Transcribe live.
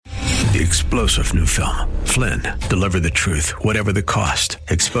The explosive new film, Flynn, deliver the truth, whatever the cost,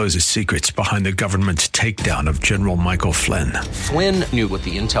 exposes secrets behind the government's takedown of General Michael Flynn. Flynn knew what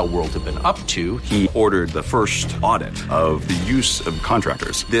the intel world had been up to. He ordered the first audit of the use of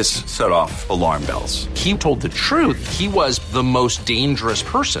contractors. This set off alarm bells. He told the truth. He was the most dangerous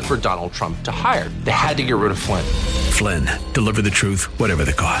person for Donald Trump to hire. They had to get rid of Flynn. Flynn, deliver the truth, whatever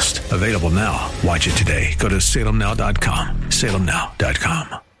the cost. Available now. Watch it today. Go to salemnow.com.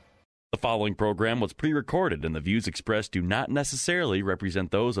 salemnow.com. The following program was pre-recorded, and the views expressed do not necessarily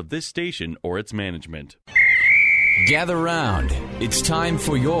represent those of this station or its management. Gather round. It's time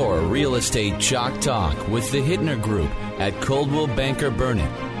for your Real Estate Chalk Talk with the Hittner Group at Coldwell Banker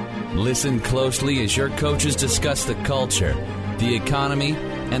Burnett. Listen closely as your coaches discuss the culture, the economy,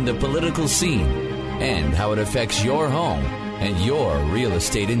 and the political scene, and how it affects your home and your real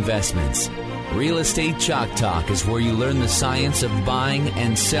estate investments. Real Estate Chalk Talk is where you learn the science of buying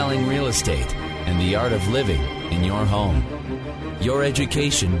and selling real estate and the art of living in your home. Your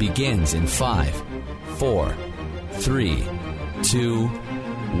education begins in 5, 4, 3, 2,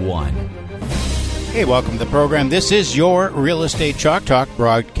 1. Hey, welcome to the program. This is your Real Estate Chalk Talk,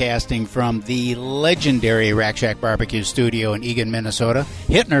 broadcasting from the legendary Rack Shack Barbecue Studio in Eagan, Minnesota.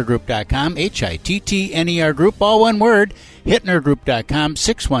 HittnerGroup.com, Hittner Group, all one word. HittnerGroup.com,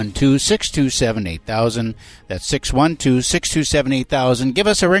 612-627-8000. That's 612-627-8000. Give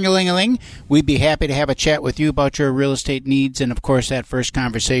us a ring-a-ling-a-ling. We'd be happy to have a chat with you about your real estate needs. And, of course, that first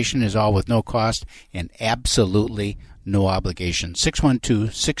conversation is all with no cost and absolutely no obligation.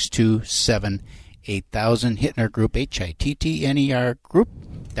 612-627-8000. 8000. Hittner Group, Hittner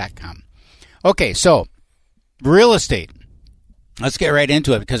Group.com. Okay, so real estate. Let's get right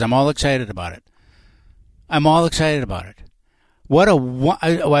into it because I'm all excited about it. I was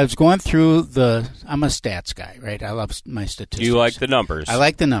going through I'm a stats guy, right? I love my statistics. You like the numbers. I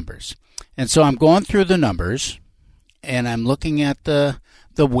like the numbers. And so I'm going through the numbers, and I'm looking at the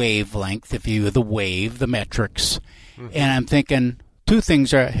wavelength, the metrics, and I'm thinking two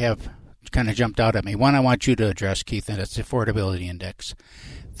things have kind of jumped out at me. One I want you to address, Keith, and that's the affordability index.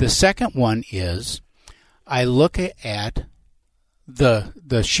 The second one is I look at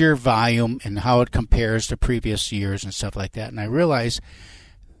the sheer volume and how it compares to previous years and stuff like that, and I realize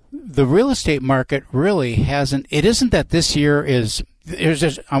the real estate market really hasn't. It isn't that this year is.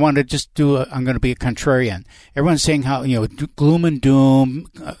 I want to just I'm going to be a contrarian. Everyone's saying how gloom and doom.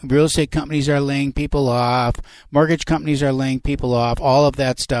 Real estate companies are laying people off. Mortgage companies are laying people off. All of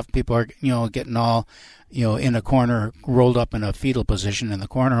that stuff. People are getting all in a corner, rolled up in a fetal position in the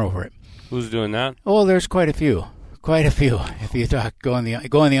corner over it. Who's doing that? Oh, there's quite a few. If you go in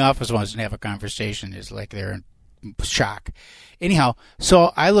the office once and have a conversation, it's like they're in shock. Anyhow,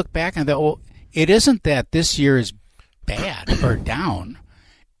 so I look back and thought, well, it isn't that this year is bad or down.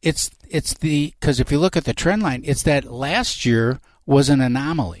 It's because if you look at the trend line, it's that last year was an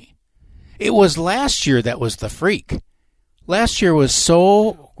anomaly. It was last year that was the freak. Last year was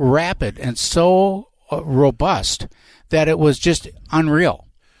so rapid and so robust that it was just unreal.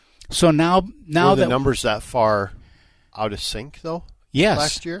 So now were the that numbers that far out of sync though? Yes.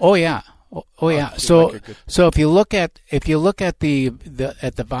 Last year? Oh yeah. Oh yeah. So if you look at the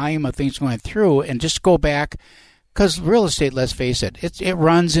volume of things going through and just go back. Because real estate, let's face it, it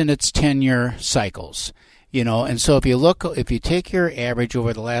runs in its 10-year cycles, and so if you take your average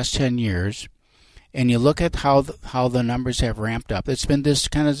over the last 10 years, and you look at how the numbers have ramped up, it's been this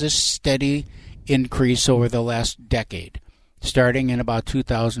steady increase over the last decade, starting in about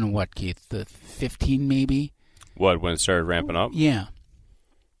 2000 and what, Keith, the 15 maybe? What, when it started ramping up? Yeah.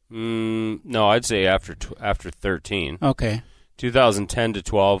 No, I'd say after 13. Okay. 2010 to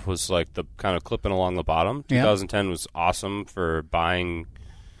 12 was like the kind of clipping along the bottom. Yep. 2010 was awesome for buying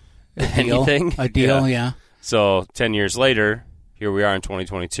anything. A deal, yeah. So 10 years later, here we are in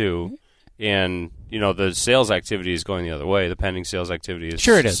 2022, and the sales activity is going the other way. The pending sales activity is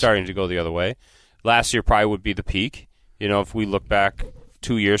starting to go the other way. Last year probably would be the peak. If we look back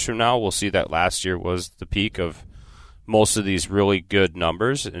 2 years from now, we'll see that last year was the peak of most of these really good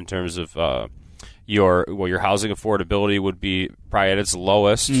numbers in terms of your housing affordability would be probably at its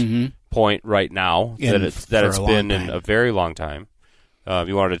lowest point right now that it's been in a very long time.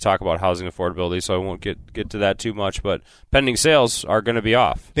 You wanted to talk about housing affordability, so I won't get to that too much. But pending sales are going to be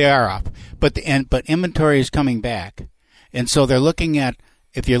off. They are off, but inventory is coming back, and so they're looking at.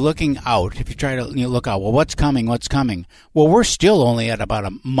 If you're looking out, if you try to look out, well, what's coming? Well, we're still only at about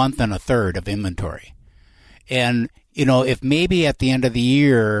a month and a third of inventory, and if maybe at the end of the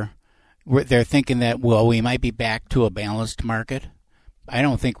year they're thinking that we might be back to a balanced market. I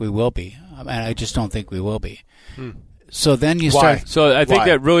don't think we will be. I just don't think we will be. So then you Why? start. So I think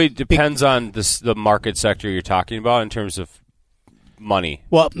that really depends on the market sector you're talking about in terms of money.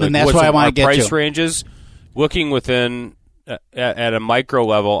 Well, and that's why I want to get price to ranges. Looking within at a micro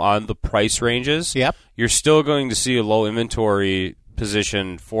level on the price ranges, yep, you're still going to see a low inventory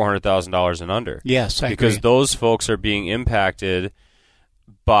position, $400,000 and under. Yes, I because agree. those folks are being impacted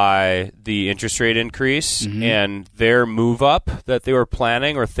by the interest rate increase and their move up that they were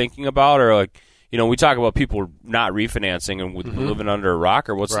planning or thinking about, or like, we talk about people not refinancing and living under a rock,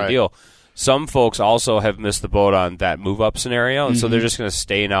 or what's the deal? Some folks also have missed the boat on that move up scenario, and so they're just going to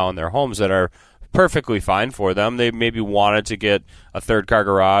stay now in their homes that are perfectly fine for them. They maybe wanted to get a third car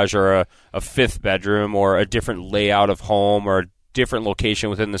garage or a fifth bedroom or a different layout of home or a different location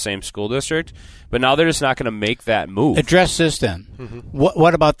within the same school district, but now they're just not going to make that move. Address this then.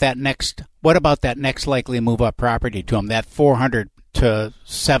 What about that next? What about that next likely move up property to them? That 400 to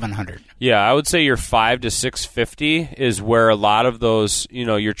 700. Yeah, I would say your 5 to 650 is where a lot of those,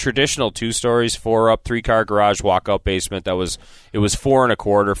 your traditional 2 stories, 4 up, 3 car garage, walkout basement. It was 4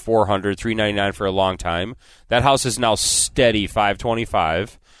 1/4, 400, $399 for a long time. That house is now steady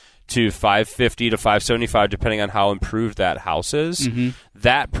 525 to 550 to 575, depending on how improved that house is.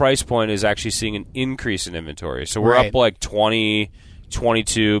 That price point is actually seeing an increase in inventory. So we're up like 20,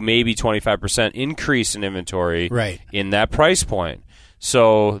 22, maybe 25% increase in inventory in that price point.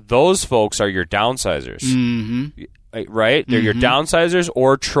 So those folks are your downsizers, right? They're your downsizers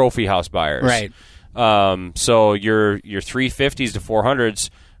or trophy house buyers, right? So your 350s to 400s,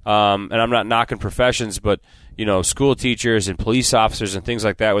 and I'm not knocking professions, but school teachers and police officers and things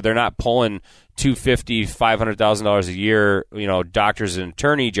like that, where they're not pulling $250,000, $500,000 a year, doctors and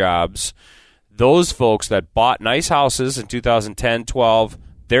attorney jobs. Those folks that bought nice houses in 2010, 12,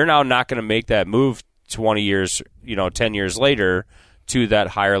 they're now not going to make that move 20 years, 10 years later to that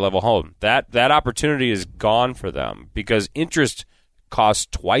higher level home. That opportunity is gone for them because interest costs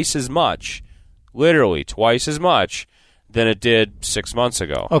twice as much, literally twice as much, than it did 6 months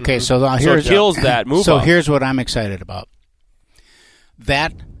ago. Okay, so it kills that move. So here's what I'm excited about.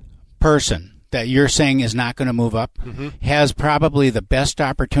 That person that you're saying is not going to move up has probably the best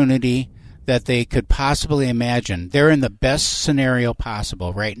opportunity that they could possibly imagine. They're in the best scenario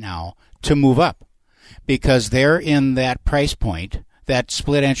possible right now to move up because they're in that price point, that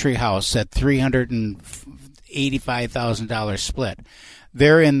split entry house, that $385,000 split.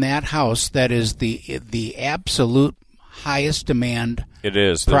 They're in that house that is the absolute highest demand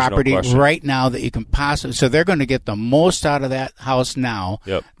property right now that you can possibly. So they're going to get the most out of that house now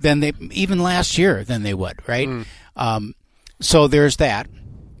than they even last year than they would, right? So there's that.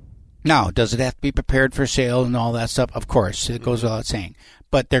 Now, does it have to be prepared for sale and all that stuff? Of course, it goes without saying.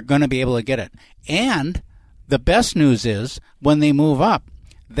 But they're going to be able to get it. And the best news is when they move up,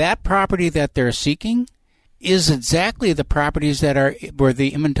 that property that they're seeking is exactly the properties that are where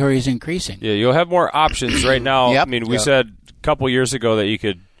the inventory is increasing. Yeah, you'll have more options right now. I mean, we said a couple years ago that you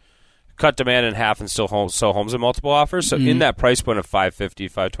could cut demand in half and still sell homes at multiple offers. So in that price point of 550,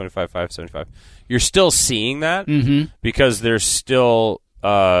 525, 575, you're still seeing that because there's still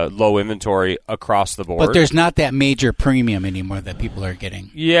low inventory across the board. But there's not that major premium anymore that people are getting.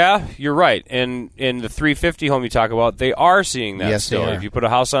 Yeah, you're right. And in the 350 home you talk about, they are seeing that still. If you put a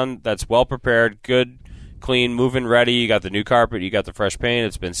house on that's well prepared, good, clean, move-in ready, you got the new carpet, you got the fresh paint,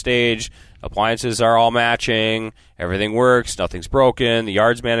 it's been staged, appliances are all matching, everything works, nothing's broken, the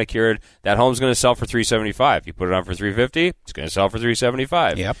yard's manicured, that home's going to sell for $375. You put it on for $350, it's going to sell for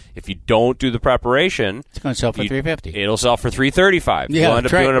 $375. Yep. If you don't do the preparation, it's going to sell for $350. It'll sell for $335. Yeah, you'll end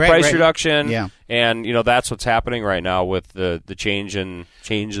up doing a price reduction. Yeah. And that's what's happening right now with the change of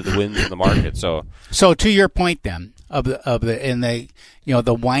the winds in the market. So to your point then of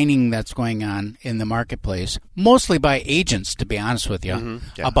the whining that's going on in the marketplace, mostly by agents, to be honest with you,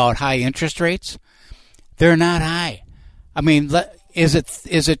 about high interest rates, they're not high. I mean, is it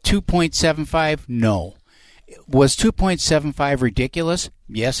 2.75? No. Was 2.75 ridiculous?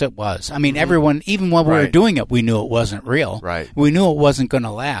 Yes, it was. I mean, everyone, even when we were doing it, we knew it wasn't real. Right. We knew it wasn't going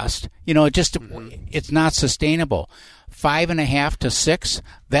to last. It's not sustainable. 5.5 to 6,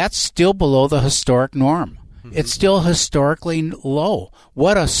 that's still below the historic norm. It's still historically low.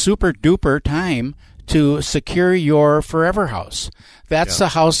 What a super duper time to secure your forever house. That's the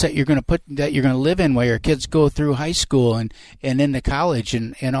house that you're going to live in while your kids go through high school and into college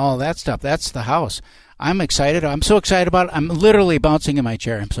and all that stuff. That's the house. I'm excited. I'm so excited about it. I'm literally bouncing in my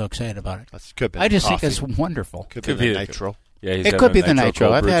chair. I'm so excited about it. I just think it's wonderful. Could be the nitro. Yeah, it could be the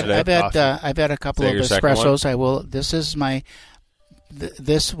nitro. I've had a couple of espressos. espressos. This is my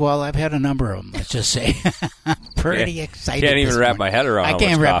I've had a number of them, let's just say. I'm pretty excited. Can't even wrap my head around I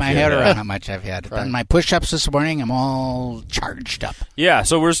can't wrap my head around how much I've had. Done my push-ups this morning, I'm all charged up. Yeah,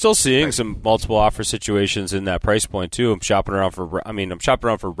 so we're still seeing some multiple offer situations in that price point, too. I'm shopping around for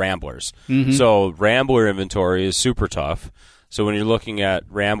Ramblers. Mm-hmm. So Rambler inventory is super tough. So when you're looking at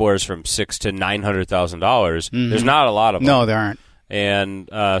Ramblers from $600,000 to $900,000, there's not a lot of them. No, there aren't. And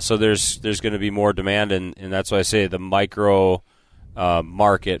so there's going to be more demand, and that's why I say the micro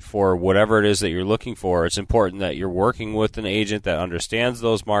market for whatever it is that you're looking for. It's important that you're working with an agent that understands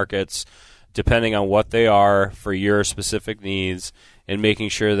those markets, depending on what they are for your specific needs, and making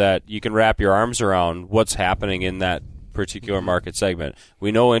sure that you can wrap your arms around what's happening in that particular market segment.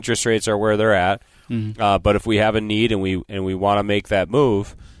 We know interest rates are where they're at, but if we have a need and we want to make that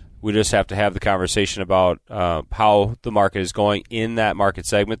move, we just have to have the conversation about how the market is going in that market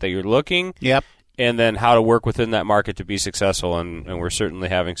segment that you're looking. Yep. And then how to work within that market to be successful, and we're certainly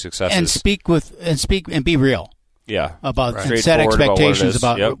having successes. And be real. Yeah. About and set expectations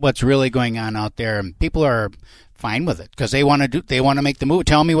about what's really going on out there, and people are fine with it because they want to make the move.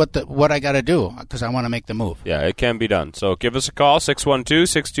 Tell me what I got to do because I want to make the move. Yeah, it can be done. So give us a call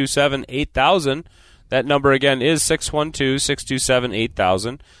 612-627-8000. That number again is 612-627-8000.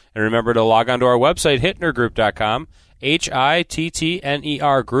 And remember to log on to our website hittnergroup.com,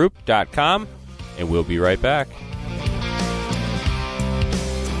 HITTNER group.com. And we'll be right back.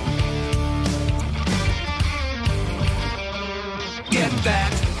 Get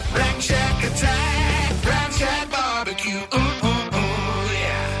that Rack Shack attack, Rack Shack barbecue,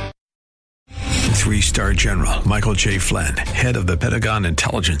 yeah. 3-star General Michael J. Flynn, head of the Pentagon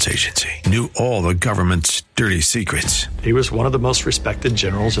Intelligence Agency, knew all the government's dirty secrets. He was one of the most respected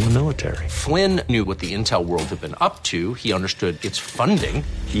generals in the military. Flynn knew what the intel world had been up to. He understood its funding.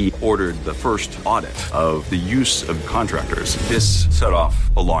 He ordered the first audit of the use of contractors. This set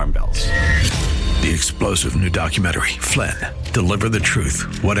off alarm bells. The explosive new documentary, Flynn, Deliver the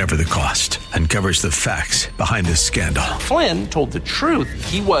Truth, Whatever the Cost, uncovers the facts behind this scandal. Flynn told the truth.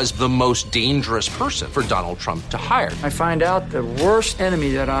 He was the most dangerous person for Donald Trump to hire. I find out the worst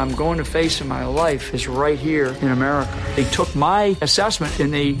enemy that I'm going to face in my life is right here in America. They took my assessment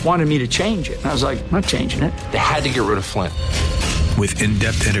and they wanted me to change it. And I was like, I'm not changing it. They had to get rid of Flynn. With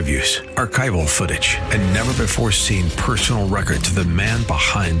in-depth interviews, archival footage, and never-before-seen personal records of the man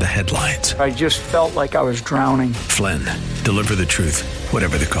behind the headlines. I just felt like I was drowning. Flynn, Deliver the Truth,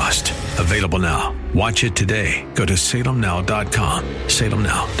 Whatever the Cost. Available now. Watch it today. Go to salemnow.com.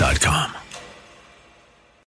 salemnow.com.